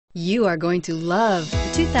You are going to love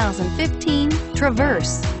the 2015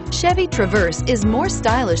 Traverse. Chevy Traverse is more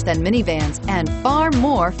stylish than minivans and far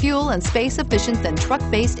more fuel and space efficient than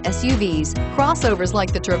truck-based SUVs. Crossovers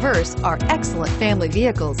like the Traverse are excellent family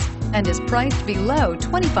vehicles and is priced below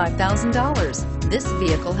 $25,000. This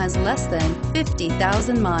vehicle has less than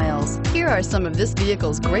 50,000 miles. Here are some of this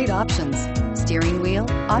vehicle's great options: steering wheel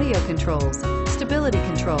audio controls, stability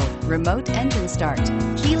control, remote engine start,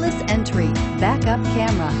 keyless entry, backup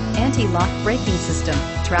camera, anti-lock braking system,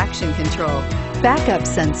 traction control, backup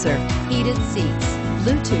sensor, heated seats,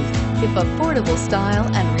 Bluetooth. If affordable style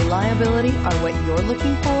and reliability are what you're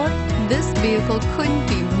looking for, this vehicle couldn't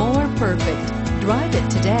be more perfect. Drive it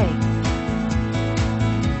today.